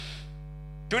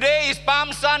Today is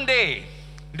Palm Sunday.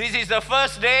 This is the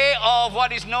first day of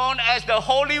what is known as the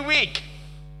Holy Week.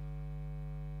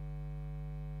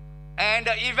 And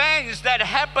the events that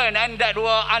happened and that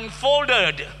were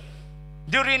unfolded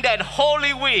during that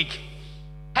Holy Week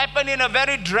happened in a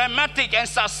very dramatic and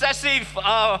successive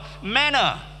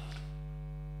manner.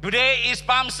 Today is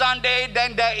Palm Sunday,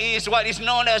 then there is what is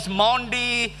known as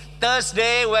Maundy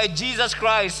Thursday, where Jesus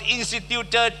Christ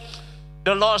instituted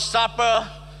the Lord's Supper,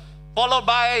 followed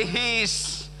by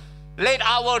his late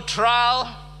hour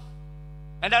trial.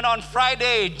 And then on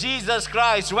Friday, Jesus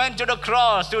Christ went to the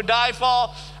cross to die for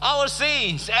our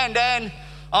sins. And then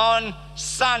on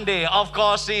Sunday, of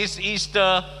course, is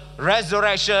Easter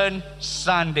Resurrection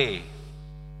Sunday.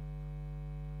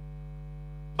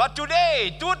 But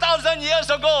today, 2,000 years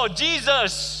ago,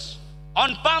 Jesus,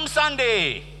 on Palm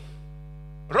Sunday,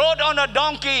 rode on a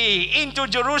donkey into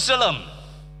Jerusalem.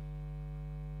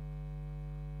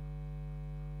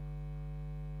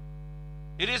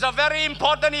 It is a very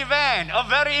important event, a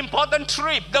very important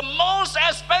trip, the most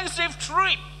expensive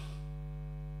trip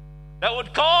that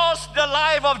would cost the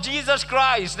life of Jesus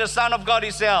Christ, the Son of God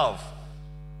himself.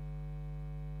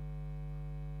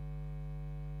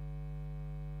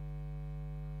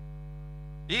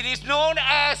 It is known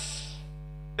as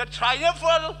the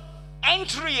triumphal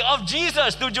entry of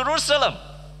Jesus to Jerusalem.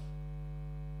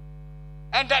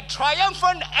 And that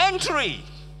triumphant entry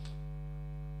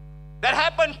that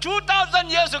happened 2,000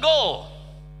 years ago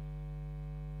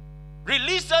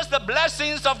releases the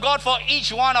blessings of God for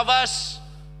each one of us,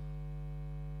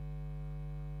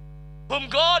 whom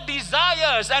God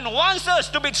desires and wants us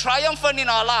to be triumphant in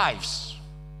our lives.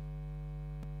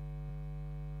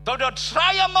 So the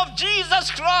triumph of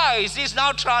Jesus Christ is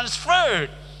now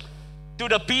transferred to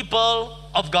the people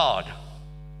of God.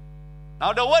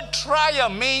 Now the word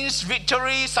triumph means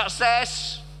victory,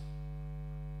 success,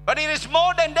 but it is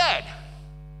more than that.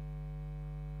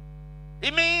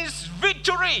 It means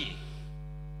victory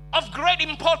of great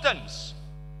importance,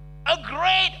 a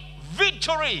great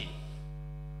victory,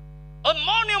 a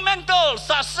monumental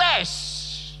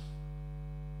success,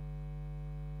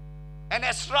 an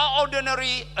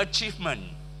extraordinary achievement.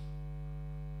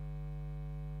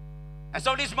 And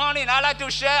so this morning I'd like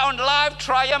to share on life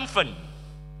triumphant,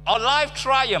 or life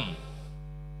triumph.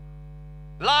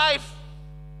 Life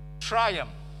triumph.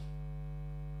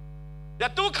 There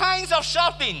are two kinds of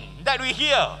shouting that we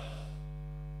hear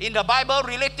in the Bible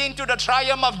relating to the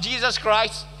triumph of Jesus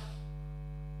Christ.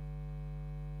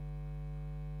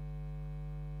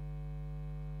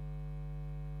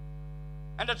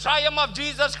 And the triumph of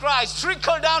Jesus Christ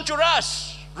trickle down to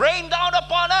us, rain down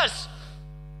upon us,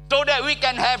 so that we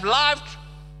can have life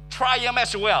triumph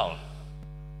as well.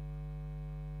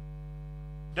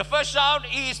 The first shout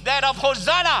is that of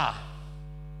Hosanna,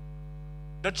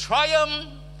 the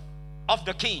triumph of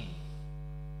the King.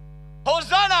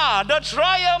 Hosanna, the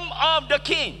triumph of the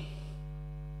King.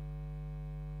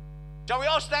 Shall we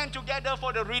all stand together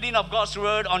for the reading of God's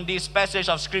word on this passage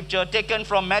of scripture taken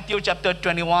from Matthew chapter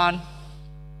 21,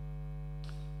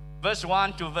 verse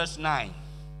 1 to verse 9.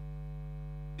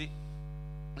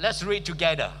 Let's read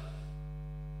together.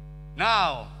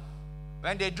 Now,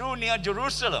 when they drew near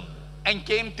Jerusalem and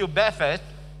came to Bethphage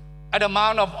at the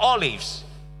Mount of Olives,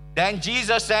 then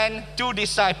Jesus sent two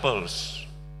disciples.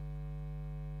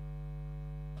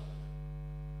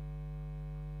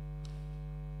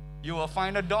 You will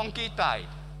find a donkey tied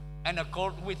and a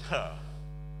colt with her.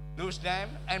 Loose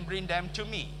them and bring them to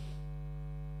me.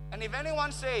 And if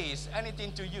anyone says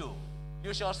anything to you,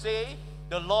 you shall say,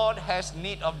 the Lord has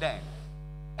need of them.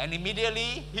 And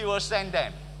immediately he will send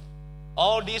them.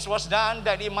 All this was done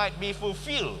that it might be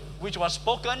fulfilled, which was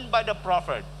spoken by the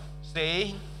prophet,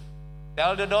 saying,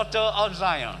 tell the daughter of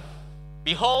Zion,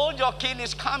 behold, your king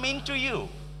is coming to you,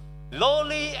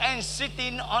 lowly and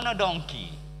sitting on a donkey,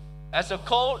 as a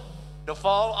colt, the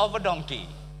foal of a donkey.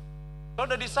 So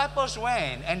the disciples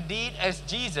went and did as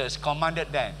Jesus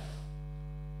commanded them.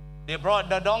 They brought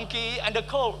the donkey and the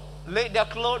colt, laid their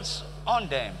clothes on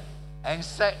them, and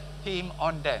set him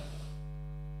on them.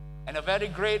 And a very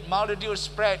great multitude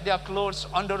spread their clothes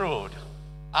on the road.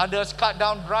 Others cut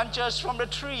down branches from the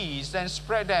trees and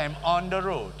spread them on the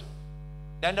road.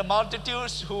 Then the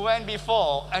multitudes who went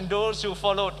before and those who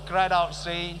followed cried out,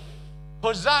 saying,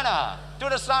 Hosanna to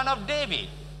the Son of David.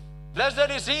 Blessed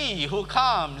is he who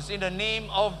comes in the name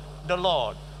of the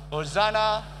Lord.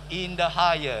 Hosanna in the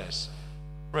highest.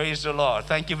 Praise the Lord.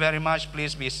 Thank you very much.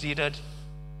 Please be seated.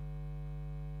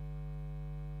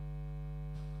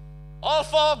 All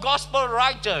four gospel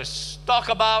writers talk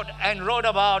about and wrote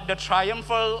about the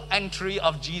triumphal entry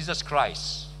of Jesus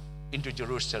Christ into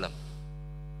Jerusalem.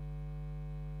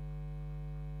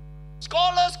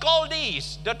 Scholars call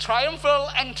this the triumphal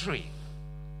entry.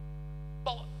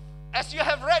 But as you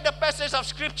have read the passage of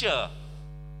Scripture,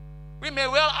 we may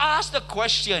well ask the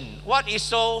question, what is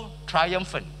so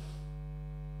triumphant?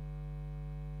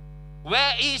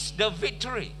 Where is the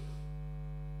victory?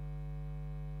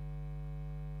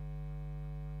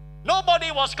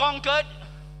 Nobody was conquered,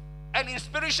 and in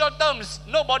spiritual terms,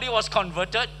 nobody was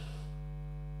converted.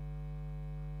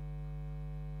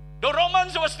 The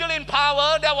Romans were still in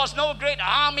power. There was no great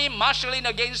army marshalling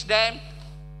against them.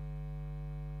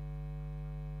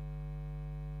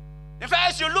 In fact,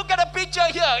 as you look at the picture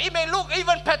here, it may look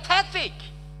even pathetic.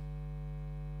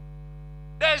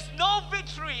 There's no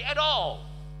victory at all.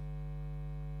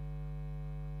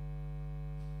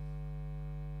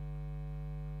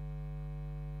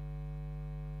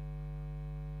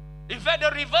 In fact,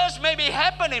 the reverse may be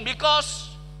happening, because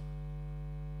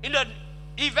in the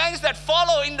events that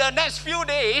follow in the next few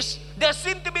days, there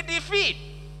seems to be defeat.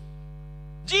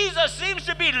 Jesus seems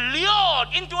to be lured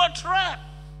into a trap.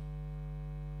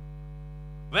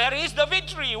 Where is the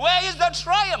victory? Where is the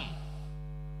triumph?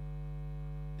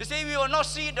 You see, we will not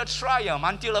see the triumph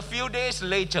until a few days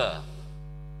later,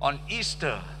 on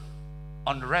Easter,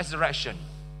 on resurrection.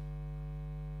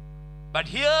 But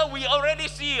here we already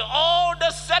see all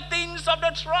the settings of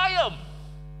the triumph.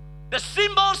 The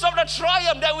symbols of the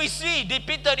triumph that we see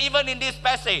depicted even in this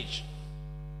passage.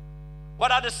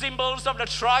 What are the symbols of the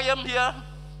triumph here?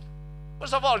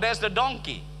 First of all, there's the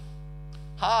donkey.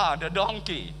 The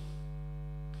donkey.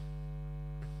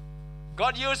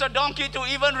 God used a donkey to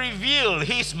even reveal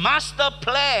His master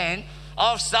plan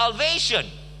of salvation.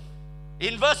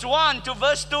 In verse 1 to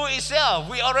verse 2 itself,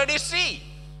 we already see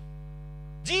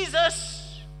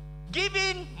Jesus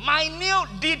giving minute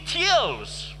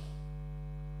details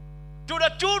to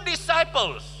the two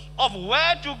disciples of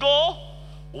where to go,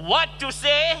 what to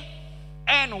say,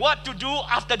 and what to do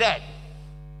after that.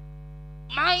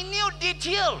 Minute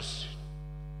details.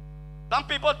 Some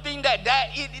people think that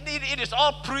it is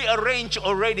all pre-arranged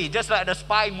already, just like the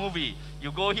spy movie.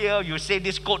 You go here, you say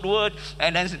this code word,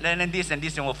 and then this and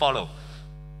this will follow.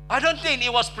 I don't think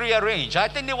it was pre-arranged. I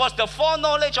think it was the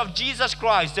foreknowledge of Jesus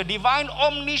Christ, the divine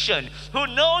omniscient, who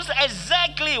knows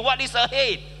exactly what is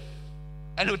ahead,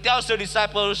 and who tells the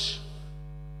disciples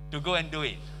to go and do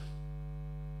it.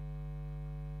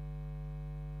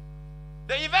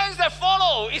 The events that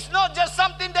follow is not just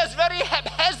something that's very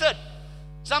haphazard.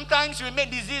 Sometimes we make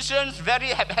decisions very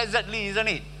haphazardly, isn't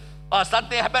it? Or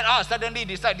something happened, suddenly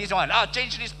decide this one,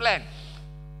 change this plan.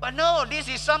 But no, this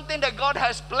is something that God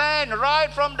has planned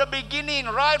right from the beginning,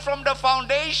 right from the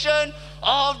foundation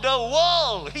of the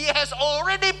world. He has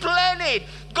already planned it.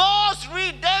 God's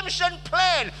redemption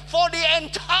plan for the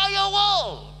entire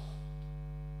world.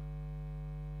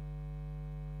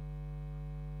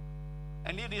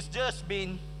 And it is just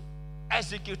being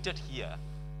executed here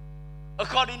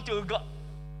according to God,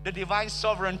 the divine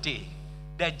sovereignty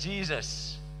that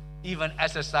Jesus even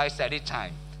exercised at the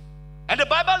time. And the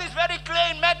Bible is very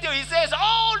clear in Matthew. He says,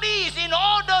 all these in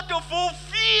order to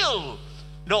fulfill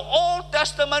the Old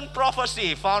Testament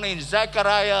prophecy found in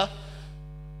Zechariah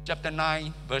chapter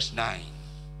 9, verse 9.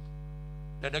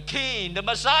 That the King, the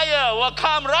Messiah, will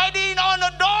come riding on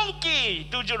a donkey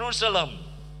to Jerusalem.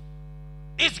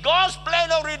 It's God's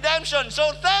plan of redemption.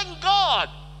 So thank God,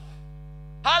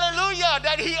 hallelujah,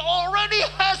 that He already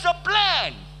has a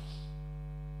plan.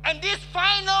 And this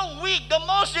final week, the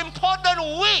most important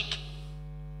week,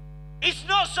 it's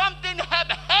not something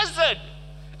haphazard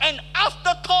and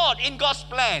afterthought in God's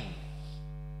plan.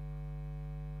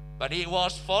 But it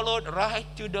was followed right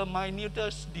to the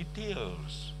minutest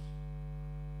details.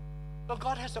 So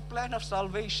God has a plan of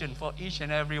salvation for each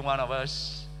and every one of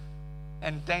us.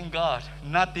 And thank God,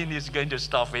 nothing is going to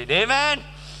stop it. Amen?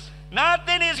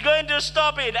 Nothing is going to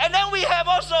stop it. And then we have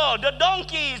also the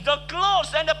donkeys, the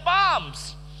clothes, and the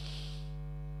palms.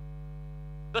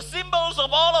 The symbols of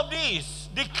all of these,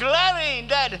 declaring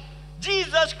that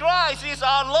Jesus Christ is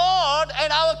our Lord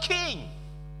and our King.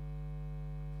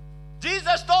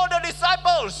 Jesus told the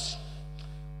disciples,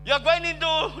 you're going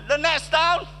into the next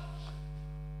town,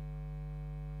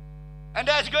 and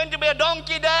there's going to be a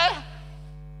donkey there.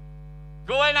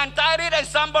 Go and untie it, and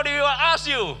somebody will ask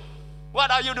you, what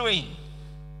are you doing?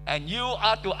 And you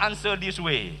are to answer this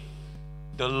way,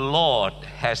 the Lord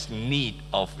has need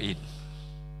of it.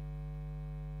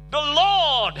 The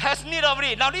Lord has need of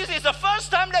it. Now this is the first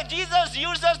time that Jesus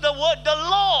uses the word the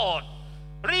Lord,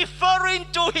 referring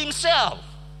to Himself.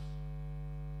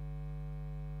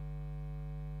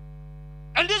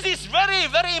 And this is very,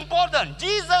 very important.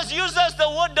 Jesus uses the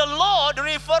word the Lord,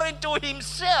 referring to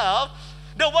Himself.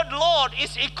 The word Lord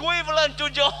is equivalent to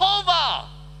Jehovah.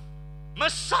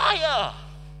 Messiah,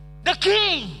 the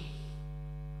King.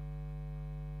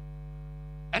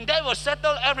 And that will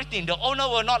settle everything. The owner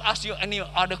will not ask you any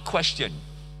other question.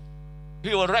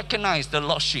 He will recognize the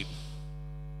Lordship.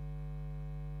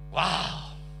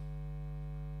 Wow.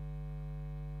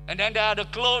 And then there are the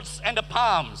clothes and the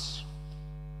palms.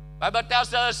 Bible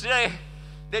tells us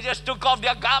they just took off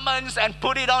their garments and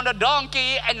put it on the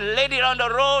donkey and laid it on the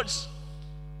roads.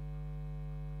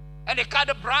 And they cut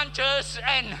the branches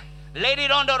and laid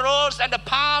it on the roads and the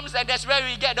palms, and that's where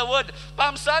we get the word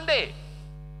Palm Sunday.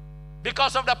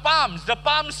 Because of the palms. The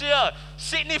palms here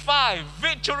signify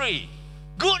victory,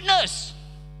 goodness.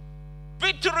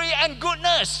 Victory and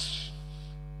goodness.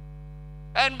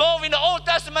 And both in the Old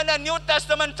Testament and New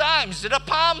Testament times, the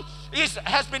palm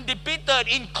has been depicted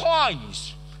in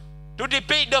coins to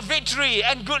depict the victory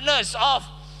and goodness of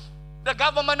the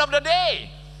government of the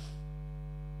day.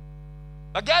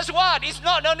 But guess what? It's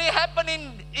not only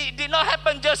happening, it did not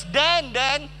happen just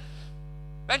then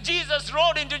when Jesus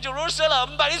rode into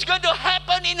Jerusalem, but it's going to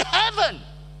happen in heaven.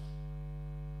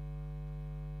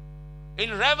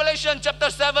 In Revelation chapter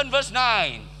 7 verse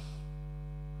 9,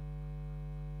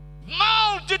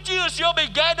 multitudes will be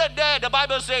gathered there, the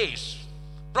Bible says,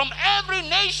 from every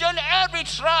nation, every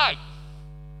tribe.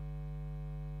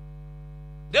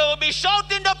 They will be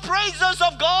shouting the praises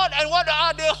of God, and what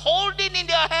are they holding in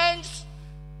their hands?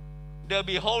 They'll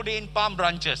be holding palm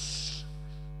branches.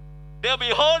 They'll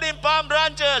be holding palm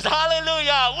branches,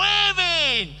 hallelujah,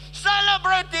 waving,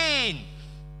 celebrating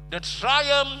the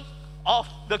triumph of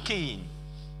the King.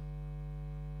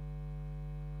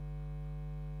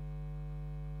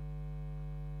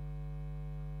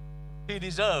 He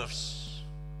deserves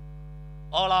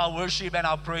all our worship and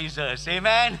our praises.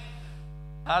 Amen.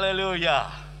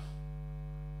 Hallelujah.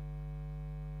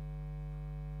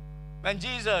 When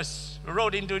Jesus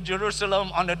rode into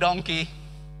Jerusalem on a donkey,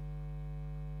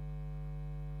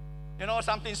 you know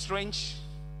something strange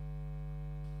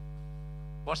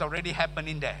was already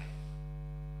happening there.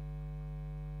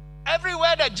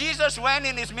 Everywhere that Jesus went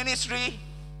in his ministry,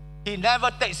 he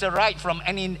never takes a ride from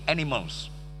any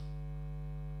animals.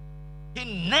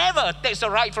 He never takes a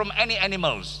ride from any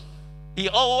animals. He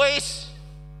always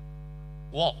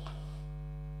walk.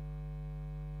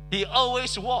 He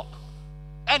always walk.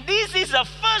 And this is the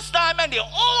first time and the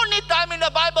only time in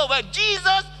the Bible where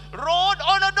Jesus rode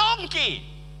on a donkey.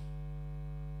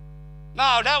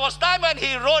 Now, there was time when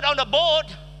he rode on a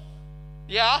boat.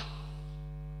 Yeah.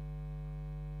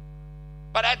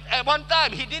 But at one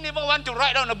time, he didn't even want to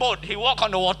ride on a boat. He walked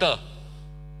on the water.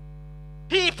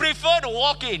 He preferred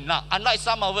walking, unlike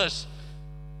some of us.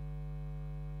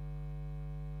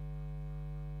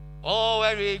 Oh,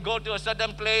 when we go to a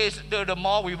certain place, the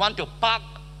mall, we want to park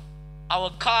our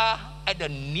car at the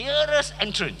nearest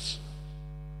entrance.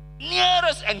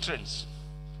 Nearest entrance.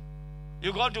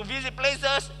 You go to visit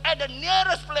places at the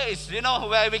nearest place,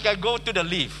 where we can go to the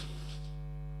lift.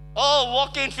 Oh,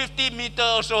 walking 50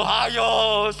 meters, so high,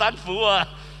 san fu.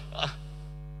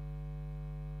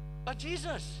 But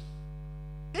Jesus,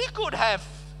 he could have,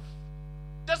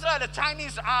 just like the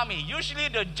Chinese army, usually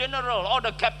the general or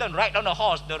the captain ride on the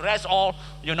horse, the rest all,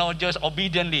 just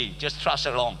obediently, just trust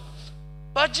along.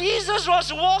 But Jesus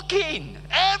was walking.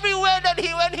 Everywhere that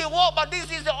he went, he walked. But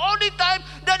this is the only time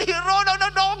that he rode on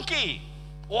a donkey.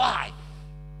 Why?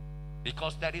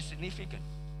 Because that is significant.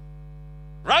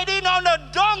 Riding on a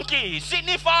donkey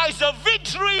signifies the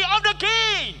victory of the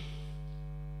King.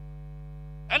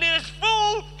 And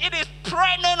it is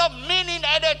pregnant of meaning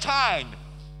at that time.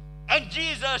 And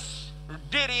Jesus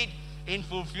did it in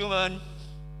fulfillment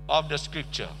of the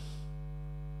scripture.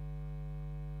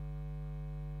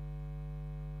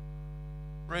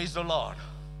 Praise the Lord.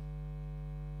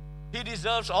 He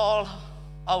deserves all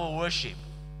our worship.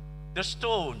 The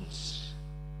stones.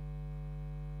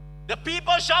 The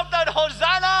people shouted,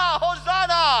 Hosanna,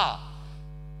 Hosanna,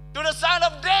 to the Son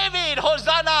of David.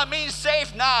 Hosanna means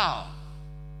save now.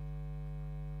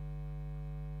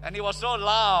 And it was so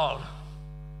loud.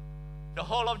 The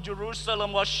whole of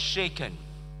Jerusalem was shaken.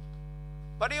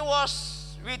 But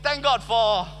we thank God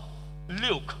for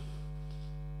Luke.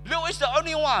 Luke is the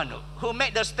only one who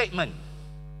made the statement,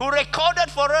 who recorded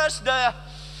for us the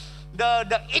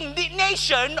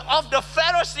indignation of the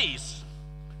Pharisees,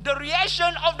 the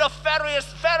reaction of the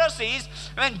Pharisees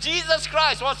when Jesus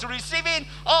Christ was receiving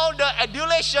all the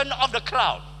adulation of the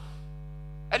crowd.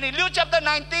 And in Luke chapter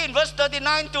 19, verse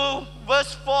 39 to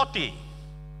verse 40,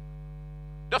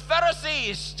 the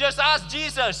Pharisees just asked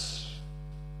Jesus,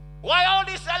 why all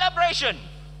this celebration?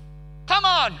 Come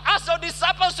on, ask your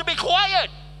disciples to be quiet.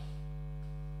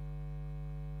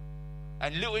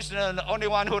 And Luke is the only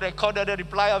one who recorded the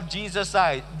reply of Jesus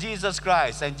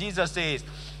Christ. And Jesus says,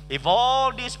 if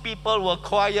all these people were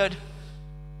quiet,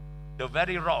 the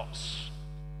very rocks,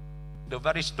 the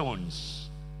very stones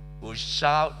will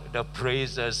shout the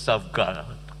praises of God.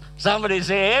 Somebody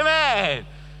say amen.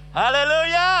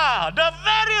 Hallelujah. The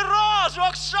very rocks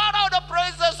will shout out the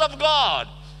praises of God.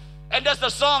 And that's the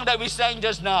song that we sang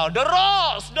just now. The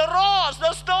rocks,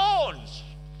 the stones.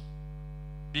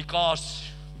 Because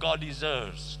God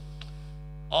deserves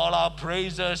all our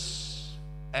praises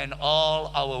and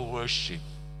all our worship.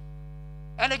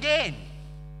 And again,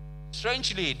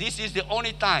 strangely, this is the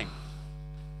only time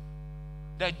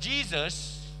that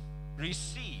Jesus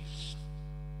receives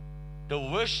the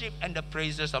worship and the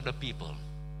praises of the people.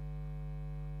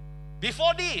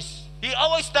 Before this, he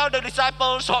always tells the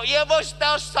disciples, or he always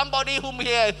tells somebody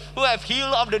who have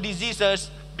healed of the diseases,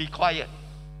 be quiet.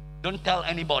 Don't tell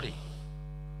anybody.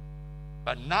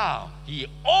 But now, he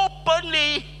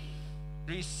openly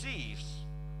receives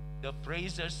the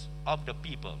praises of the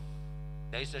people.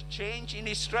 There is a change in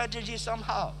his strategy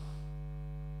somehow.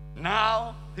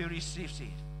 Now, he receives it.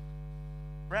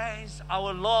 Praise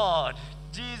our Lord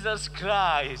Jesus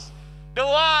Christ, the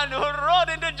one who rode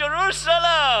into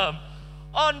Jerusalem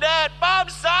on that Palm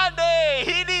Sunday.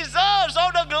 He deserves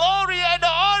all the glory and the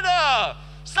honor.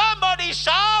 Somebody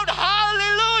shout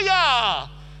hallelujah.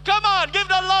 Come on, give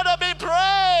the Lord a big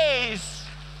praise.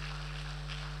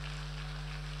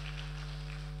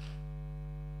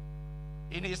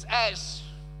 In his acts,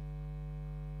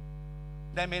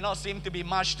 there may not seem to be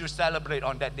much to celebrate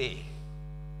on that day.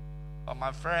 But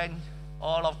my friend,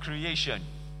 all of creation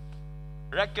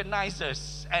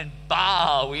recognizes and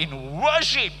bow in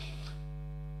worship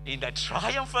in the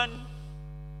triumphant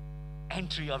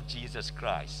entry of Jesus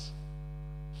Christ.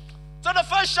 So the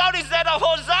first shout is that of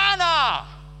Hosanna.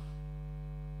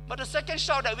 But the second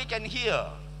shout that we can hear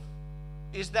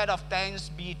is that of thanks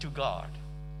be to God.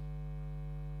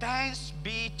 Thanks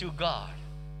be to God.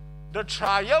 The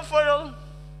triumphal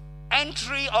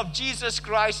entry of Jesus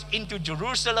Christ into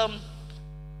Jerusalem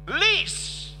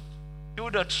leads to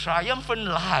the triumphant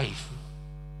life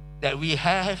that we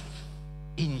have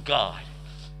in God.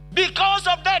 Because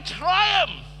of that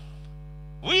triumph,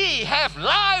 we have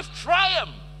life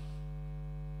triumph.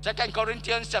 2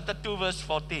 Corinthians chapter 2 verse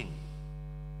 14.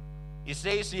 It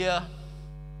says here,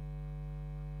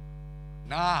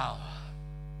 now,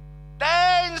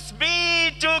 thanks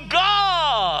be to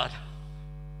God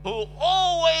who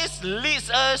always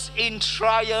leads us in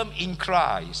triumph in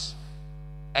Christ,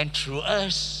 and through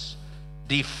us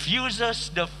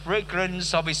diffuses the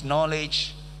fragrance of his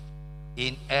knowledge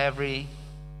in every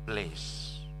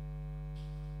place.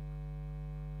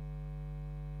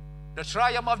 The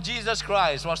triumph of Jesus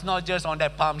Christ was not just on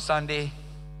that Palm Sunday.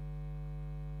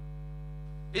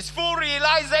 Its full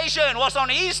realization was on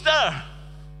Easter.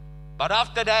 But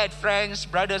after that, friends,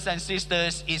 brothers and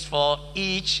sisters, is for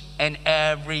each and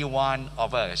every one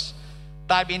of us.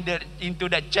 Type into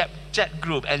that chat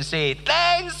group and say,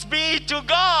 thanks be to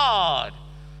God.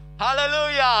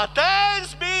 Hallelujah.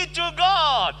 Thanks be to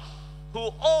God who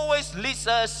always leads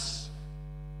us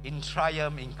in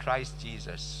triumph in Christ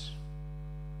Jesus.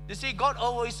 You see, God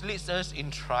always leads us in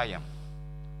triumph.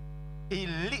 He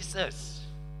leads us,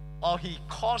 or He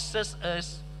causes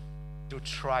us to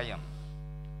triumph.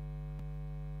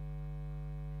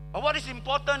 But what is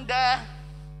important there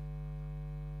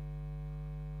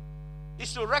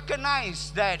is to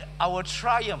recognize that our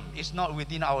triumph is not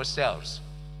within ourselves.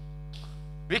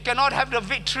 We cannot have the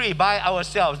victory by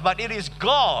ourselves, but it is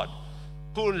God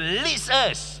who leads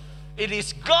us. It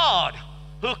is God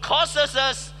who causes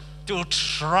us to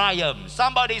triumph.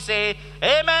 Somebody say,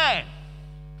 amen.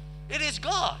 It is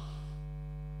God.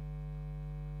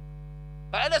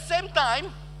 But at the same time,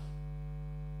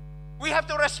 we have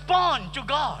to respond to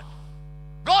God.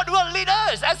 God will lead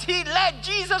us as He led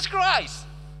Jesus Christ.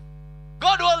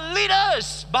 God will lead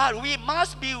us, but we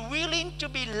must be willing to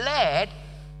be led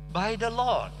by the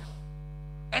Lord.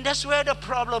 And that's where the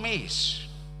problem is.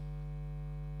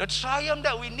 The triumph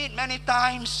that we need many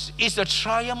times is the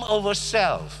triumph over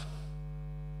self.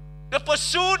 The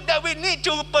pursuit that we need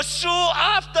to pursue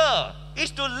after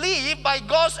is to live by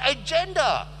God's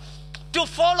agenda, to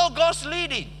follow God's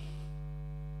leading.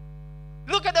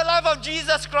 Look at the life of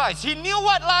Jesus Christ. He knew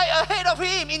what lay ahead of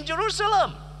Him in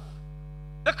Jerusalem.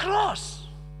 The cross.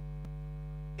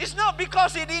 It's not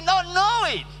because He did not know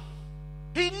it.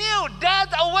 He knew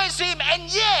death awaits Him,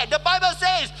 and yet the Bible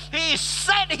says He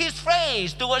set His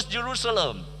face towards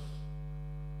Jerusalem.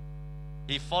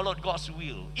 He followed God's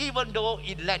will, even though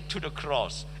it led to the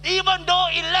cross, even though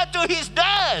it led to His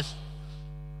death.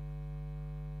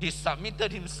 He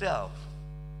submitted Himself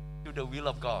to the will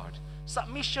of God.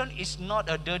 Submission is not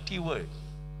a dirty word.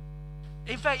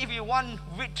 In fact, if you want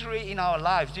victory in our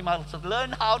lives, you must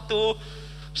learn how to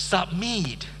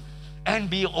submit and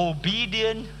be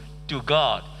obedient to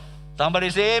God. Somebody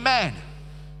say amen.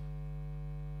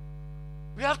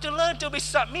 We have to learn to be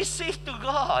submissive to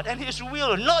God and His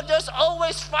will, not just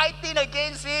always fighting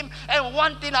against Him and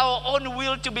wanting our own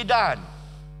will to be done.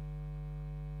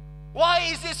 Why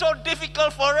is it so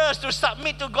difficult for us to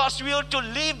submit to God's will, to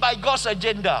live by God's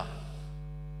agenda?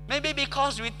 Maybe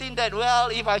because we think that, well,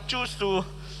 if I choose to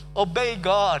obey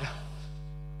God,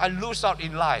 I lose out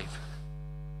in life.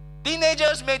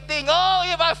 Teenagers may think, oh,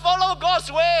 if I follow God's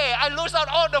way, I lose out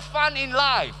all the fun in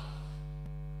life.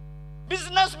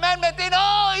 Businessmen may think,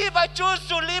 oh, if I choose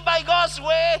to live by God's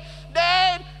way,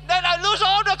 then I lose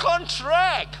all the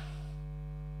contract.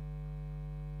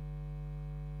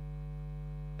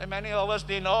 And many of us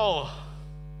think, oh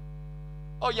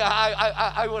yeah,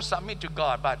 I will submit to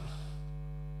God, but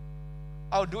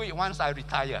I'll do it once I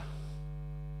retire.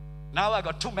 Now I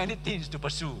got too many things to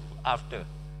pursue after.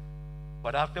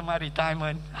 But after my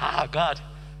retirement, God,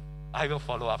 I will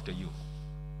follow after you.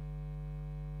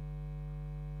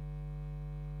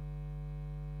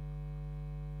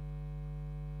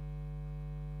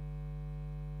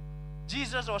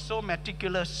 Jesus was so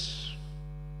meticulous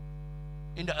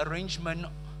in the arrangement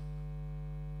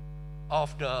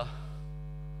of the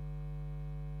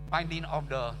binding of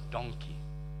the donkey.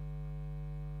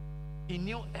 He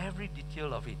knew every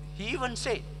detail of it. He even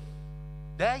said,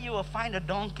 there you will find a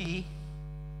donkey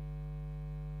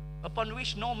upon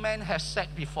which no man has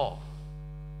sat before.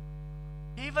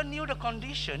 He even knew the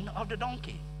condition of the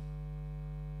donkey,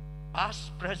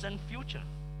 past, present, future.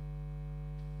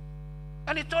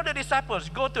 And He told the disciples,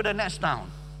 go to the next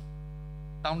town,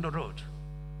 down the road.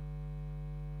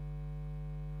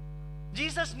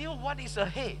 Jesus knew what is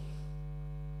ahead.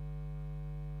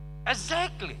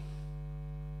 Exactly.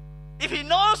 If He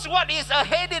knows what is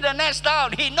ahead in the next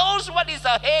town, He knows what is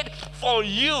ahead for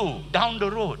you down the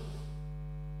road.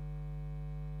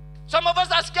 Some of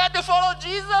us are scared to follow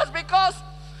Jesus because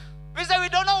we say we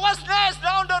don't know what's next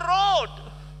down the road.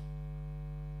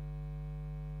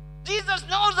 Jesus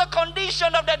knows the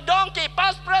condition of the donkey,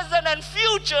 past, present, and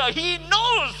future. He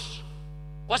knows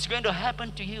what's going to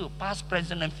happen to you, past,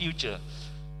 present, and future.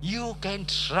 You can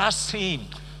trust Him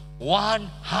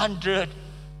 100%.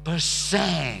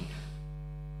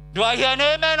 Do I hear an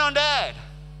amen on that?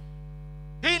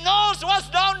 He knows what's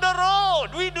down the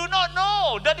road. We do not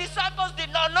know. The disciples did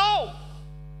not know.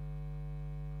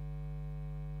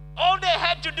 All they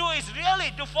had to do is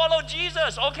really to follow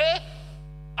Jesus, okay?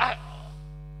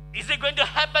 Is it going to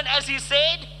happen as He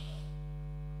said?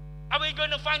 Are we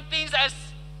going to find things as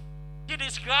He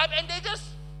described? And they just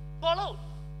followed.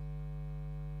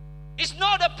 It's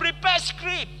not a prepared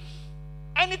script.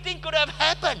 Anything could have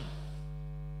happened.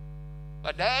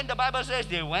 But then the Bible says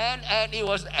they went and it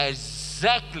was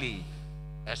exactly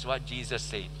as what Jesus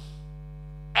said.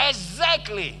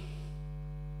 Exactly.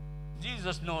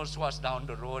 Jesus knows what's down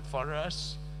the road for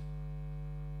us.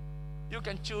 You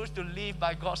can choose to live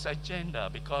by God's agenda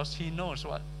because He knows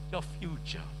what your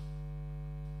future.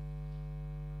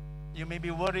 You may be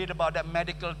worried about that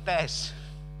medical test.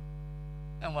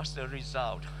 And what's the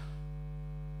result?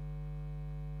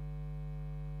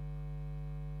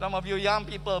 Some of you young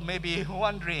people may be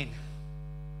wondering,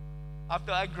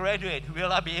 after I graduate,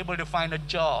 will I be able to find a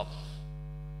job?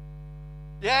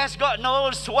 Yes, God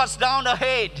knows what's down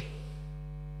ahead.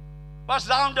 What's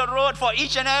down the road for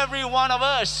each and every one of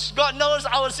us. God knows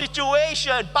our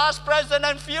situation, past, present,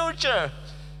 and future.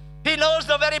 He knows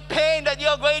the very pain that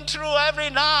you're going through every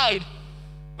night,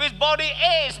 with body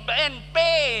aches and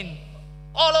pain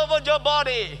all over your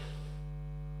body.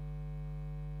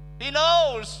 He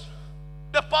knows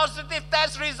the positive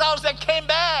test results that came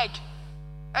back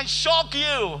and shocked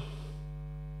you.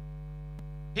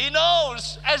 He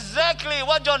knows exactly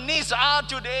what your needs are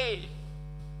today.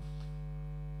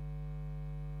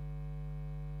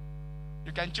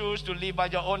 You can choose to live by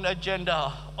your own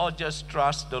agenda or just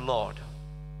trust the Lord.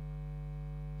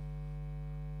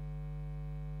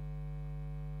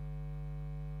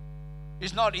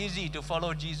 It's not easy to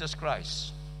follow Jesus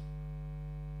Christ.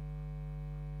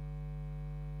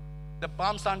 The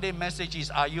Palm Sunday message is,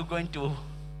 are you going to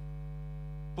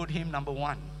put Him number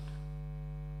one?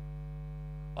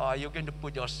 Or are you going to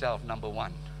put yourself number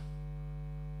one?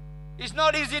 It's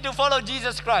not easy to follow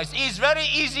Jesus Christ. It's very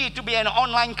easy to be an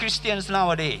online Christian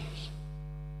nowadays.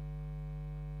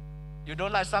 You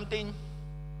don't like something?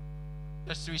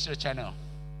 Just switch the channel.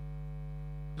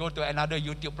 Go to another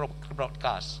YouTube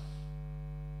broadcast.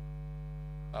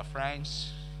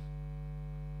 Friends,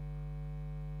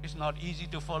 It's not easy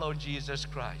to follow Jesus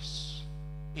Christ.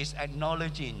 It's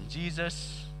acknowledging,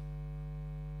 Jesus,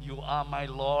 you are my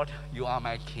Lord, you are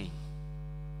my King.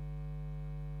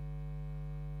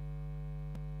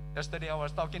 Yesterday I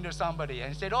was talking to somebody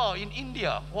and said, oh, in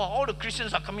India, wow, all the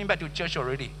Christians are coming back to church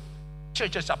already.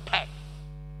 Churches are packed.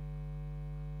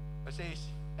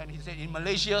 And he said, in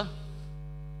Malaysia,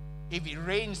 if it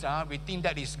rains, we think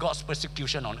that is God's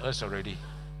persecution on us already.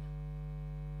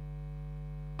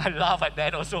 I laugh at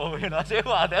that also. I say,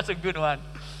 wow, that's a good one.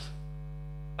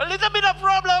 A little bit of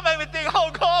problem and we think, oh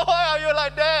God, why are you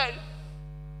like that?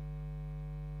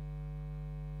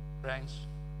 Friends,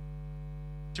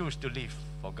 choose to live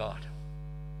for God.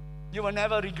 You will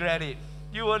never regret it.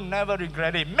 You will never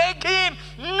regret it. Make Him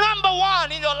number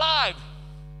one in your life.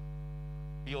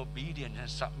 Be obedient and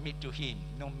submit to Him,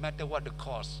 no matter what the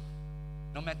cost,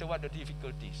 no matter what the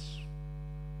difficulties.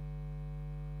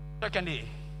 Secondly,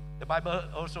 the Bible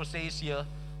also says here,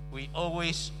 we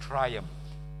always triumph.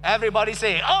 Everybody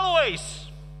say, always.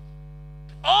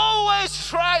 Always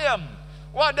triumph.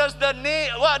 What does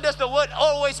the word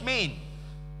always mean?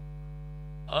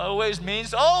 Always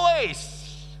means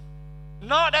always.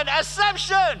 Not an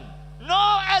exception.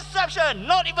 No exception.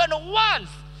 Not even once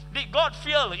did God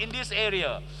fail in this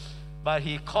area. But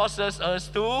He causes us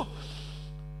to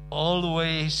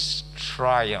always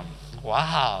triumph.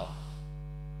 Wow.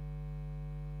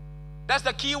 That's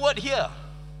the key word here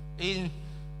in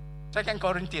 2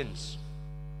 Corinthians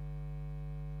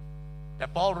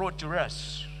that Paul wrote to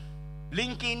us,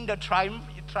 linking the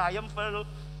triumphal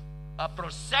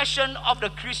procession of the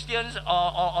Christians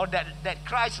or that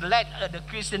Christ led the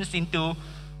Christians into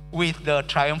with the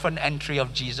triumphant entry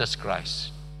of Jesus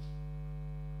Christ.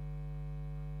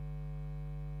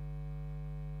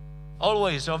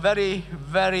 Always a very,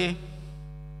 very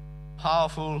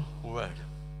powerful word.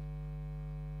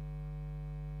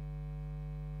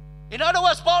 In other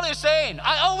words, Paul is saying,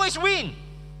 I always win.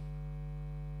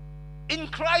 In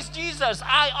Christ Jesus,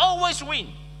 I always win.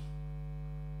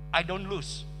 I don't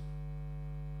lose.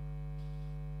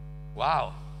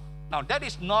 Wow. Now, that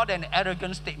is not an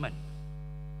arrogant statement.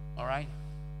 All right?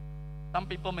 Some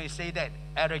people may say that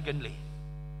arrogantly.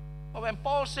 But when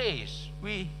Paul says,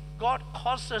 God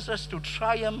causes us to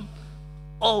triumph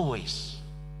always,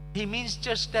 he means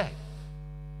just that.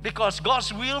 Because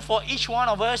God's will for each one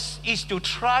of us is to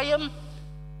triumph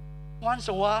once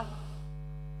a while.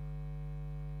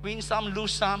 Win some,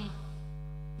 lose some.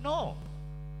 No.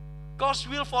 God's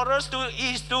will for us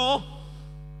is to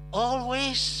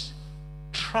always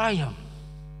triumph.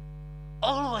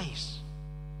 Always.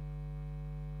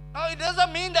 Now, it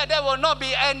doesn't mean that there will not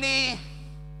be any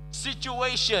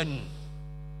situation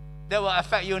that will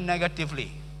affect you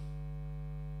negatively.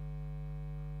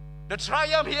 The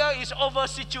triumph here is over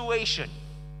situation.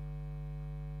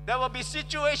 There will be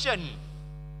situation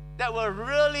that will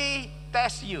really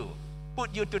test you,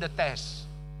 put you to the test.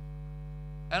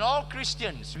 And all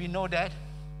Christians, we know that.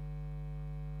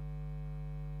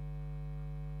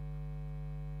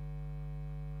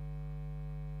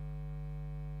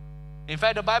 In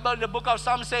fact, the Bible in the book of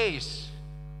Psalms says,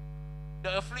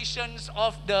 the afflictions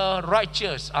of the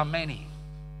righteous are many.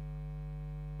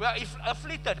 We are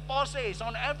afflicted, Paul says,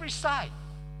 on every side.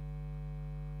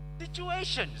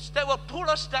 Situations that will pull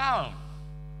us down.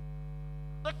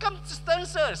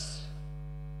 Circumstances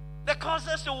that cause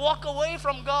us to walk away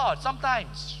from God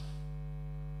sometimes.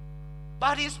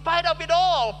 But in spite of it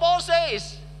all, Paul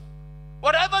says,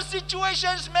 whatever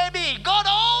situations may be, God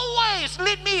always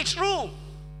lead me through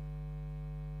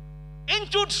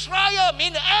into triumph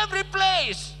in every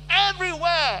place,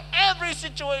 everywhere, every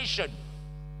situation.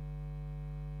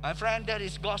 My friend, that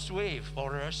is God's way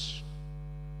for us.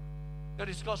 That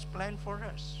is God's plan for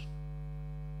us.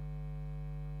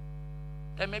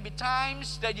 There may be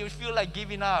times that you feel like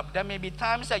giving up. There may be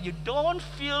times that you don't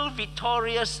feel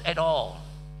victorious at all.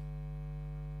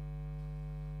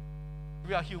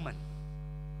 We are human.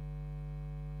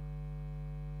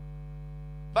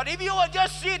 But if you will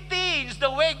just see things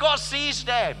the way God sees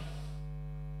them,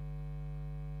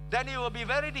 then it will be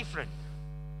very different.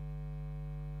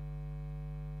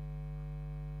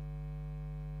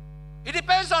 It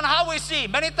depends on how we see.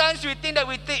 Many times we think that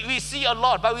we see a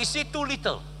lot, but we see too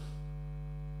little.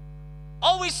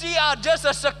 All we see are just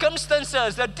the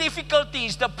circumstances, the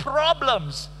difficulties, the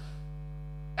problems.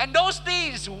 And those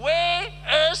things weigh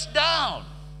us down.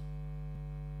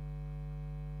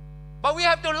 But we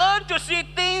have to learn to see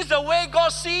things the way God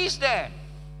sees them.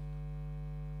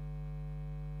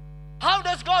 How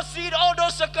does God see all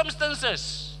those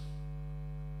circumstances?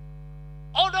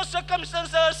 All those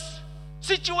circumstances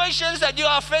Situations that you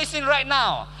are facing right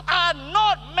now are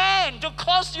not meant to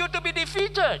cause you to be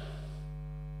defeated.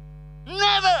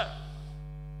 Never.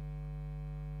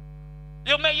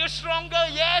 It will make you stronger,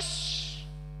 yes.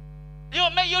 It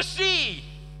will make you see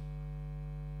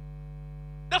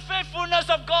the faithfulness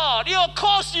of God. It will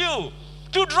cause you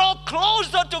to draw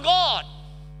closer to God.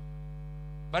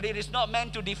 But it is not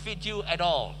meant to defeat you at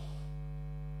all.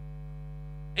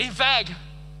 In fact,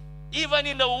 even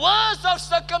in the worst of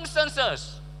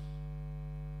circumstances,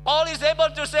 Paul is able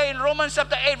to say in Romans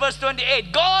chapter 8 verse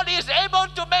 28, God is able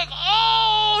to make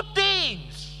all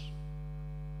things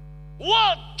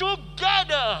work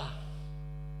together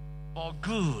for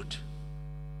good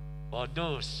for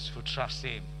those who trust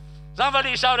Him.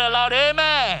 Somebody shout aloud,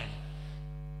 amen.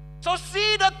 So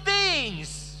see the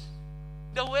things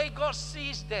the way God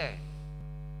sees them.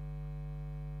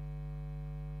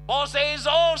 Paul says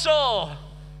also,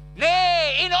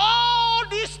 nay, in all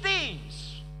these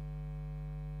things,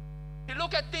 he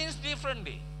look at things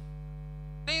differently.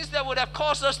 Things that would have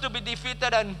caused us to be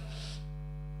defeated and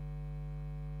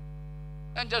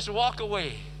just walk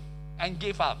away and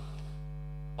give up.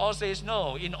 Paul says,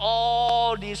 no, in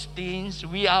all these things,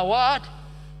 we are what?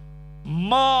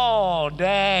 More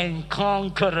than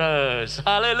conquerors.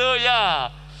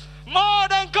 Hallelujah. More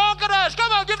than conquerors.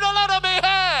 Come on, give the Lord a big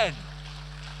hand.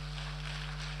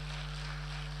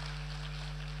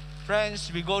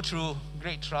 Friends, we go through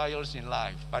great trials in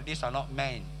life, but these are not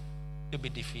meant to be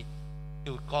defeated,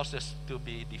 to cause us to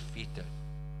be defeated.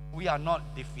 We are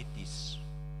not defeatists.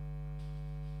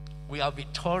 We are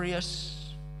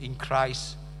victorious in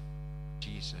Christ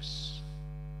Jesus.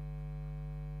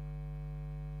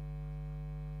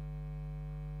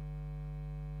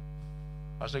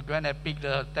 Pastor Gwen had picked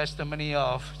the testimony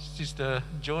of Sister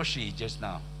Joshi just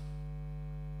now.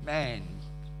 Man,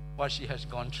 what she has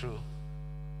gone through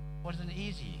wasn't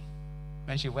easy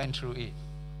when she went through it.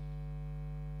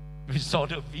 We saw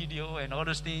the video and all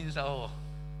those things. Oh,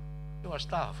 it was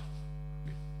tough.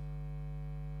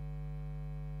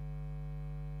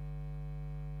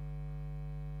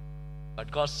 But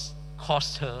God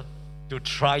caused her to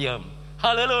triumph.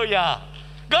 Hallelujah.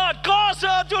 God caused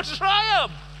her to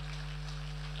triumph.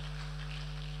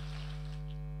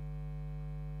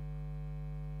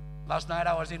 Last night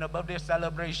I was in a birthday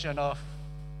celebration of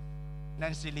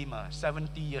Nancy Lima,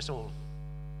 70 years old.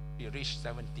 She reached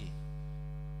 70.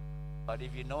 But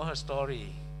if you know her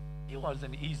story, it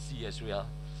wasn't easy as well.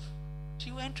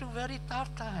 She went through very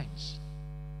tough times.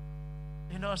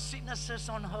 You know, sicknesses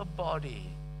on her body,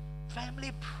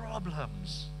 family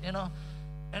problems, you know,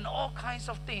 and all kinds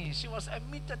of things. She was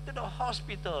admitted to the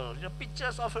hospital. The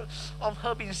pictures of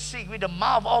her being sick with the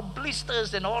mouth all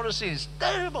blisters and all those things.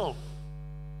 Terrible.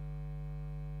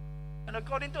 And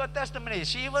according to her testimony,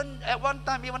 she even at one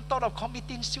time even thought of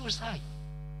committing suicide.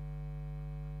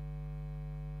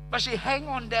 But she hung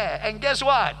on there. And guess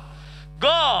what?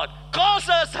 God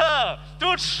causes her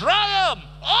to triumph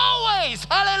always.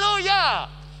 Hallelujah.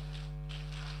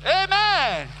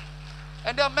 Amen.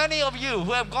 And there are many of you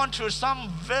who have gone through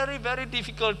some very, very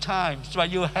difficult times, but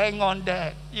you hang on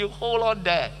there. You hold on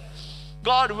there.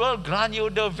 God will grant you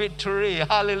the victory.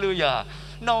 Hallelujah.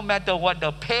 No matter what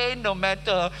the pain, no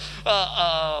matter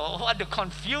what the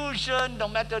confusion, no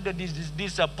matter the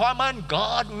disappointment,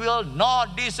 God will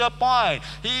not disappoint.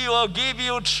 He will give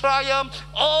you triumph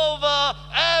over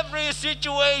every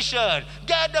situation.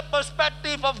 Get the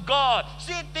perspective of God.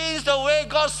 See things the way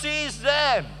God sees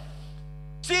them.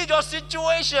 See your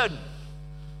situation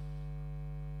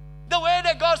the way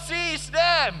that God sees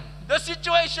them. The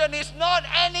situation is not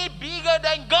any bigger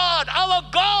than God. Our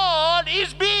God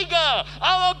is bigger.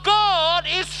 Our God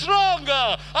is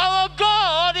stronger. Our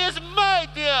God is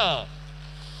mightier.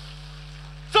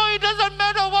 So it doesn't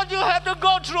matter what you have to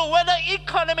go through, whether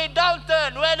economy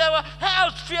downturn, whether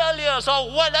health failures or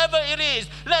whatever it is.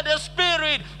 Let the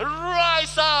Spirit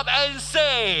rise up and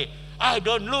say, I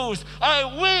don't lose. I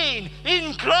win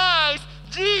in Christ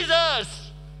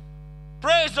Jesus.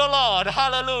 Praise the Lord.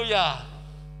 Hallelujah.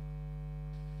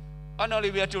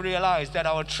 Finally, we have to realize that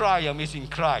our triumph is in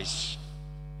Christ.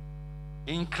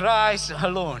 In Christ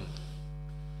alone.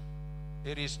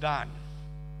 It is done.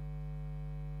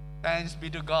 Thanks be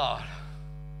to God,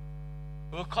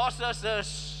 who causes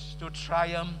us to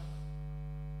triumph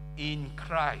in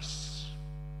Christ.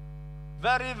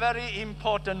 Very, very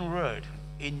important word,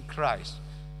 in Christ.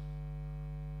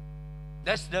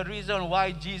 That's the reason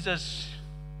why Jesus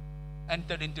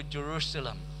entered into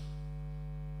Jerusalem,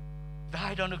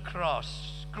 died on the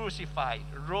cross, crucified,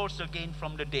 rose again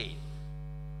from the dead,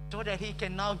 so that He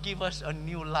can now give us a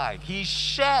new life. He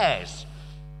shares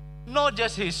not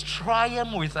just His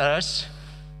triumph with us,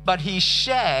 but He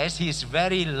shares His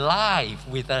very life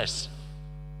with us.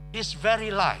 His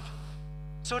very life.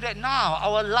 So that now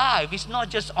our life is not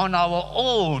just on our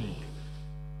own,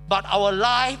 but our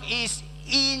life is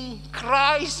in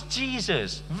Christ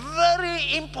Jesus.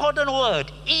 Very important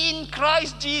word, in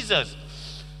Christ Jesus.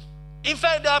 In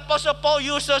fact, the Apostle Paul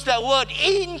uses that word,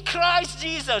 in Christ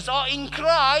Jesus, or in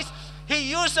Christ.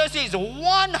 He uses it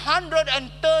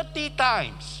 130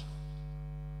 times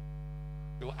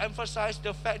to emphasize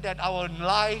the fact that our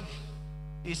life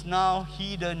is now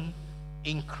hidden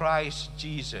in Christ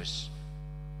Jesus.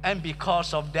 And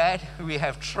because of that, we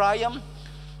have triumphed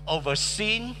over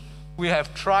sin, we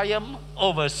have triumphed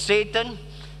over Satan,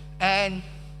 and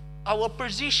our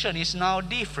position is now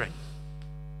different.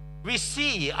 We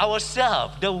see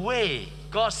ourselves the way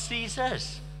God sees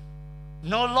us.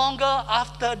 No longer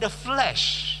after the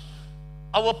flesh.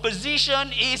 Our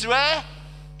position is where?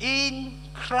 In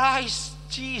Christ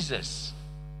Jesus.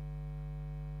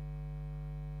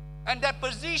 And that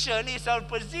position is a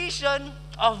position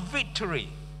of victory.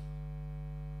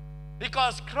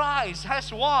 Because Christ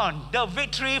has won the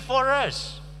victory for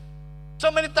us. So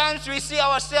many times we see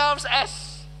ourselves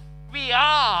as we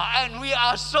are, and we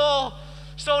are so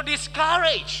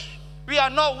discouraged. We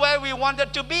are not where we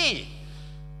wanted to be.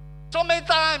 So many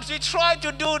times we try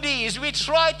to do this, we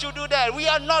try to do that. We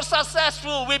are not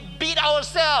successful. We beat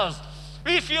ourselves.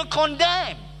 We feel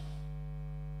condemned.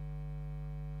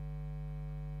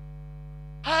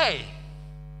 Hey,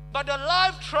 but the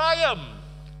life triumph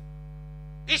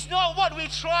is not what we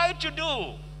try to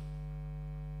do.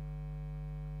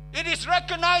 It is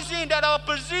recognizing that our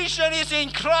position is in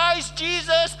Christ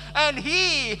Jesus and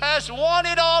He has won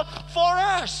it all for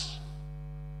us.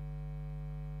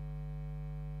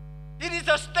 It is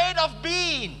a state of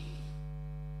being.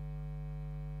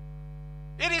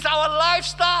 It is our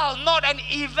lifestyle, not an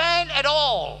event at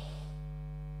all.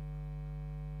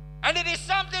 And it is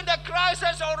something that Christ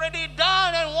has already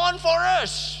done and won for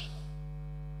us.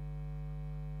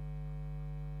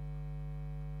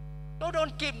 So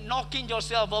don't keep knocking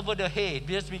yourself over the head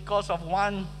just because of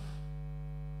one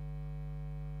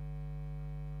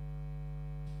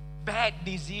bad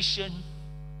decision.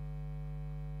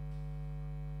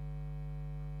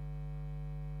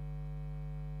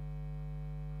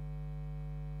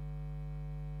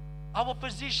 Our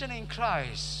position in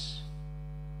Christ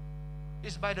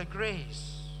is by the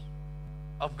grace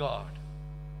of God.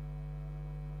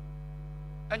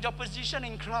 And your position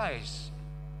in Christ,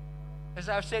 as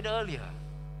I've said earlier,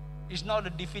 is not a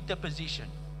defeated position.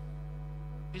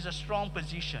 It's a strong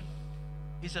position.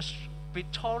 It's a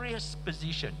victorious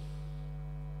position.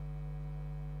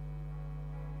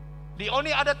 The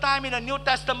only other time in the New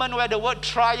Testament where the word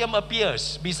triumph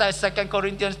appears, besides 2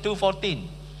 Corinthians 2:14,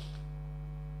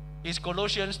 is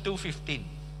Colossians 2:15.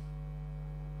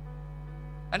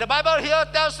 And the Bible here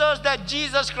tells us that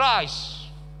Jesus Christ,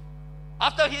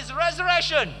 after His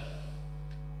resurrection,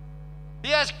 He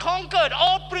has conquered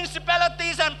all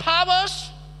principalities and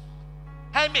powers,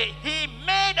 and He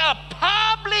made a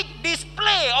public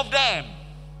display of them,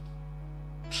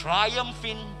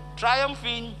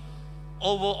 triumphing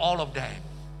over all of them.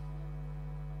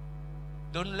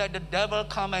 Don't let the devil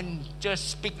come and just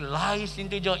speak lies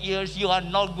into your ears. You are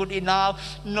not good enough.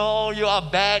 No, you are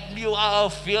bad. You are a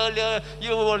failure.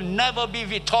 You will never be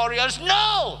victorious.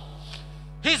 No!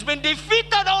 He's been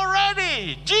defeated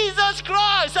already. Jesus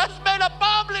Christ has made a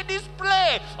public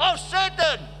display of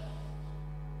Satan.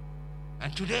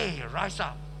 And today, rise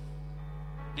up.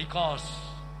 Because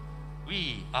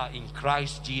we are in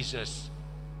Christ Jesus,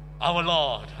 our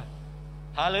Lord.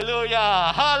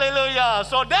 Hallelujah, hallelujah.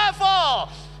 So therefore,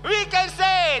 we can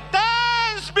say,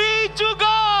 thanks be to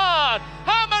God.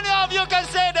 How many of you can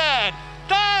say that?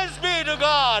 Thanks be to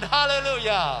God.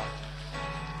 Hallelujah.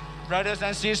 Brothers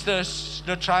and sisters,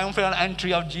 the triumphal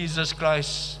entry of Jesus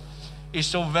Christ is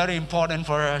so very important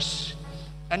for us.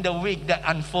 And the week that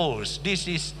unfolds, this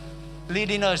is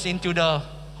leading us into the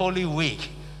Holy Week.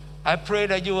 I pray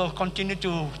that you will continue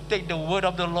to take the word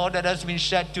of the Lord that has been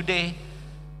shared today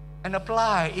and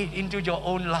apply it into your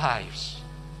own lives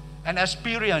and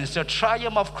experience the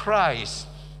triumph of Christ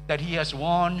that He has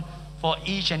won for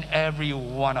each and every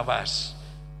one of us.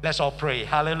 Let's all pray.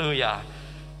 Hallelujah.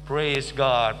 Praise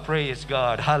God. Praise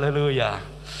God. Hallelujah.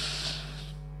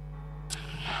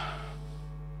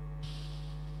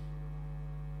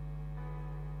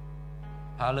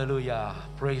 Hallelujah.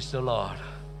 Praise the Lord.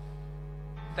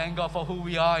 Thank God for who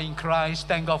we are in Christ.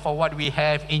 Thank God for what we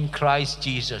have in Christ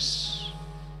Jesus.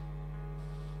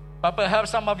 But perhaps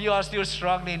some of you are still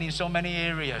struggling in so many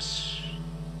areas.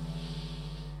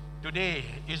 Today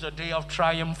is a day of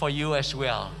triumph for you as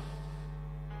well.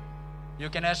 You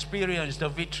can experience the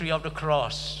victory of the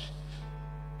cross.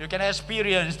 You can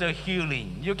experience the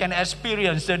healing. You can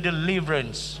experience the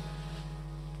deliverance.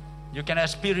 You can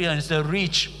experience the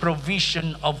rich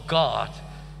provision of God,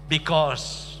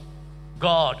 because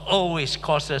God always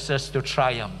causes us to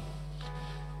triumph.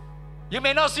 You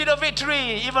may not see the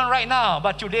victory even right now,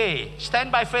 but today,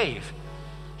 stand by faith.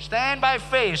 Stand by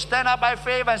faith. Stand up by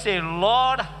faith and say,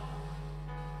 Lord,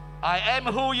 I am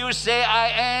who you say I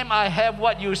am. I have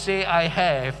what you say I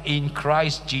have in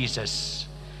Christ Jesus.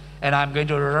 And I'm going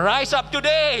to rise up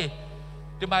today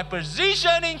to my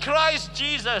position in Christ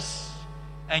Jesus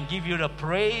and give you the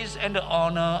praise and the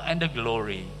honor and the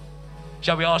glory.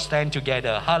 Shall we all stand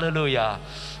together? Hallelujah.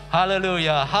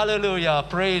 Hallelujah. Hallelujah.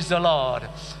 Praise the Lord.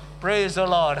 Praise the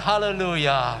Lord.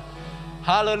 Hallelujah.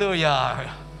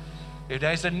 Hallelujah. If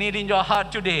there is a need in your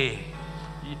heart today,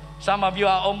 some of you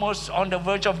are almost on the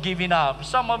verge of giving up.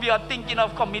 Some of you are thinking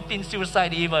of committing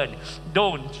suicide even.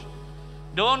 Don't.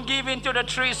 Don't give in to the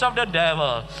tricks of the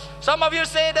devil. Some of you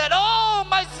say that, oh,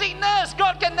 my sickness,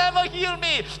 God can never heal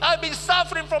me. I've been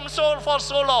suffering for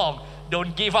so long.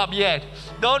 Don't give up yet.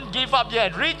 Don't give up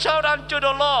yet. Reach out unto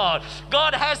the Lord.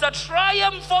 God has a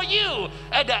triumph for you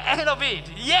at the end of it.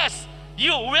 Yes,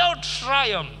 you will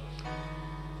triumph.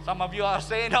 Some of you are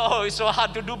saying, oh, it's so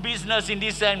hard to do business in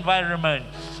this environment.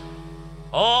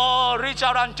 Oh, reach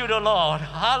out unto the Lord.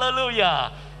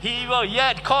 Hallelujah. He will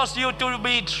yet cause you to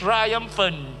be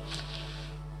triumphant.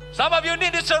 Some of you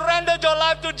need to surrender your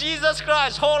life to Jesus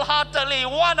Christ wholeheartedly,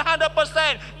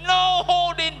 100%, no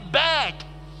holding back.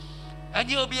 And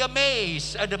you'll be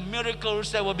amazed at the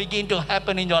miracles that will begin to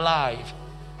happen in your life.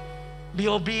 Be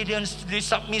obedient, be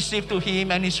submissive to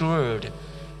Him and His Word.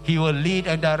 He will lead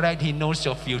and direct. He knows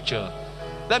your future.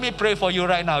 Let me pray for you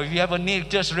right now. If you have a need,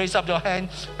 just raise up your hand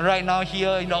right now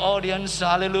here in the audience.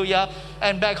 Hallelujah.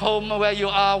 And back home where you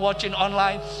are watching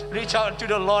online, reach out to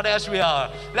the Lord as we are.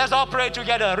 Let's all pray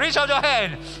together. Reach out your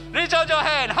hand. Reach out your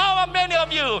hand. How many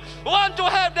of you want to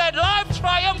have that life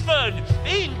triumphant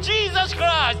in Jesus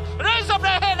Christ? Raise up your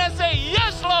hand and say,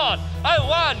 yes, Lord, I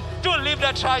want to live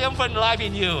that triumphant life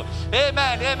in you.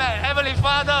 Amen. Amen. Heavenly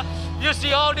Father, you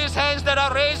see all these hands that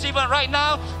are raised even right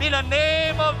now in the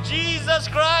name of Jesus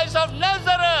Christ of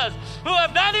Nazareth, who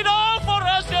have done it all for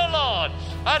us, dear Lord.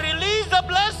 I release the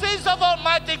blessings of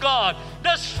Almighty God,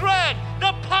 the strength,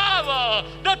 the power,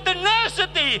 the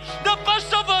tenacity, the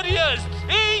perseverance.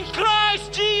 In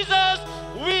Christ Jesus,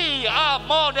 we are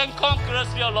more than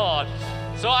conquerors, dear Lord.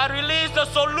 So I release the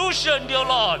solution, dear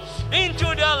Lord, into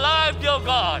their life, dear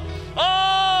God.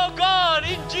 Oh God,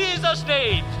 in Jesus'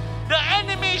 name, the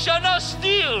enemy shall not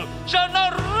steal, shall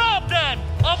not rob them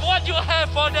of what you have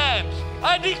for them.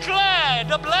 I declare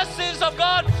the blessings of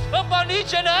God upon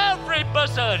each and every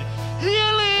person.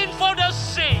 Healing for the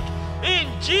sick.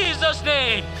 In Jesus'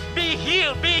 name, be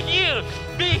healed, be healed,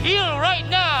 be healed right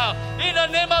now. In the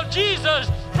name of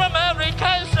Jesus, from every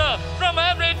cancer, from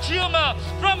every tumor,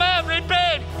 from every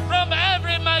pain, from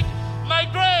every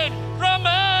migraine, from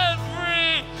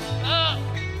every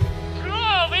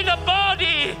growth in the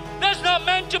body that's not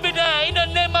meant to be there. In the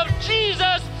name of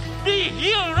Jesus, be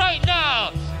healed right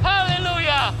now.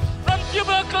 Hallelujah. From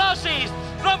tuberculosis,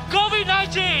 from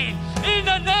COVID-19, in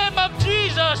the name of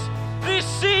Jesus,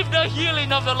 receive the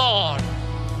healing of the Lord.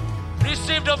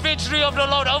 Receive the victory of the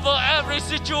Lord over every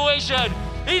situation.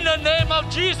 In the name of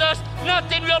Jesus,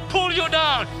 nothing will pull you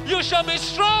down. You shall be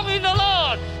strong in the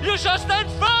Lord. You shall stand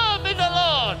firm in the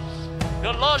Lord.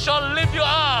 The Lord shall lift you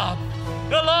up.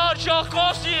 The Lord shall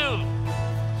cause you,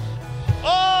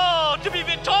 oh, to be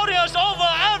victorious over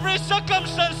every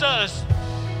circumstances.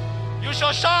 You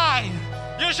shall shine.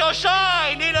 You shall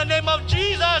shine in the name of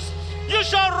Jesus. You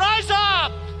shall rise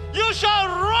up. You shall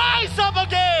rise up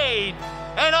again.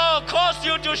 And I'll cause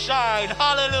you to shine.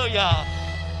 Hallelujah.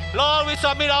 Lord, we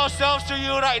submit ourselves to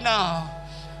you right now.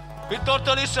 We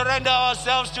totally surrender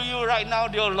ourselves to you right now,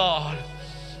 dear Lord.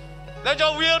 Let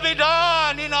your will be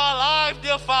done in our life,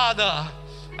 dear Father.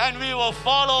 And we will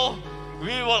follow.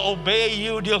 We will obey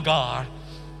you, dear God.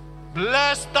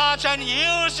 Bless, touch, and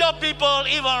use your people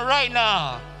even right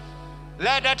now.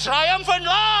 Let the triumphant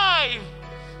life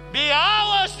be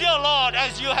ours, dear Lord,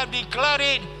 as you have declared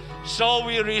it. So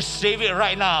we receive it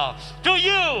right now. To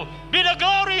you be the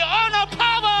glory, honor,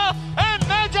 power,